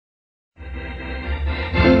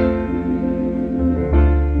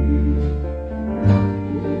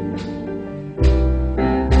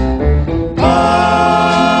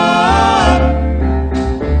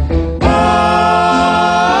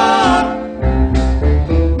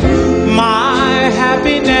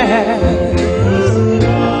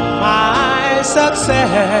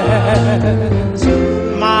sets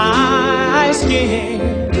my skin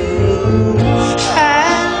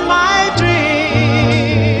and my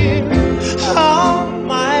dream. Oh,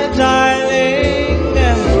 my darling,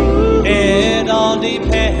 it all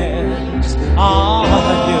depends on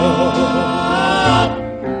you.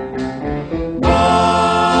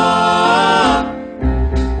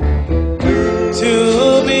 To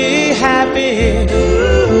be happy,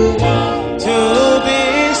 to be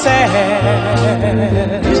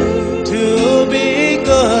sad, to be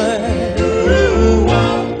good,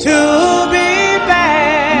 to be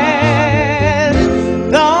bad,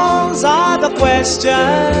 those are the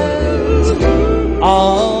questions.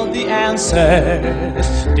 All the answers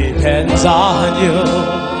depends on you.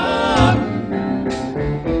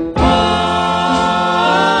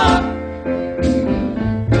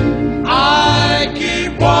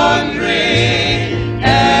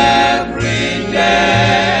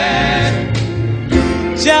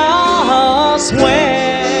 Just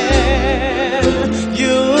when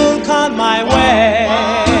you come my way,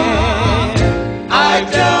 I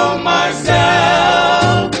tell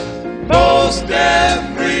myself most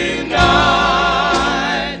every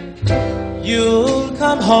night, you'll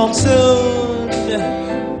come home soon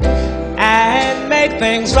and make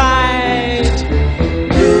things right.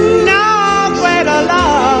 No greater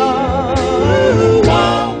love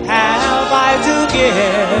have I to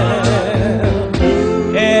give.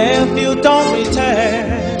 If you don't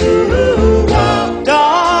return,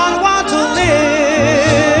 don't want to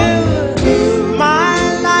live my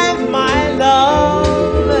life, my love.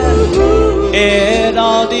 It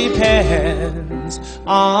all depends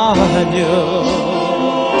on you.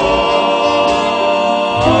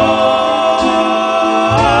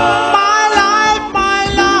 My life, my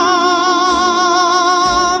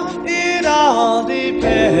love, it all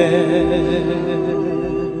depends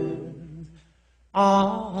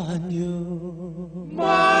on you.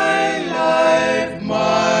 my life,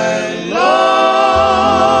 my love.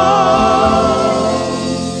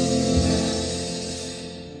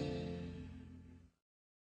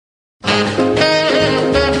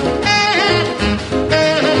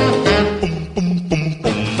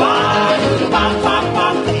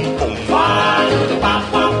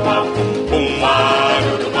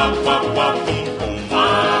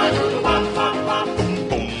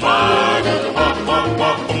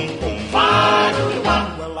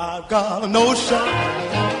 Well, I've got a notion.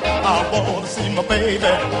 I want to see my baby.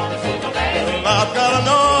 Well, I've got a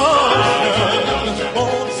notion. I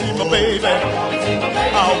want to see my baby.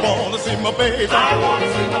 I want to see my baby.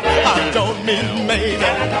 I don't mean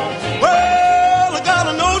maybe. Well, I got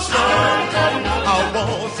a notion. I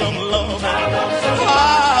want some love.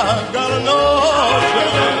 I've got a notion.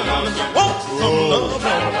 Want some love.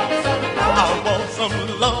 I want some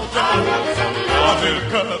love. I feel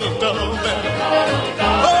kind of dumb.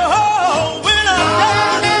 Oh, when I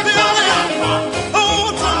got this feeling, oh,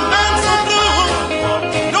 some dance so blue.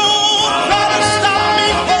 Don't try to stop me,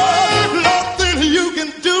 oh, nothing you can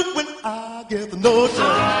do when I get the notion.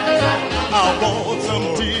 I want some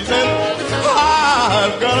teasing.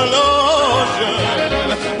 I've got a notion.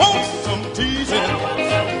 Want some teasing.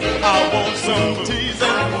 I want some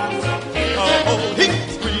teasing. Oh,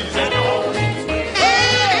 he's squeezing.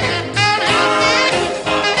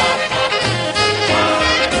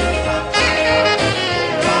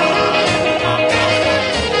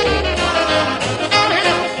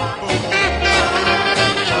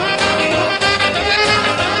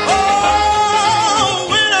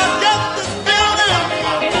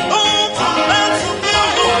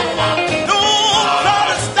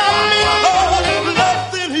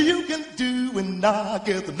 I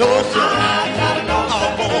get the notion.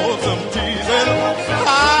 I want some teasing.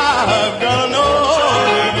 I've got a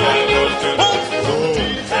notion. Want some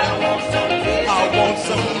teasing. I want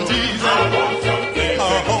some teasing.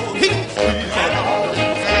 Oh, he's squeezing.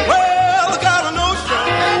 Well, I got a notion.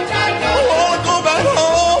 I wanna go back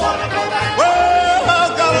home. Well, I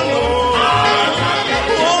got a notion.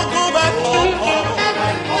 I wanna go back home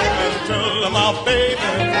and tell my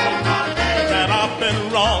baby that I've been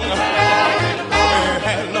wrong.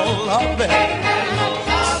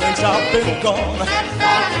 Since I've been gone.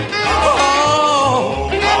 Oh,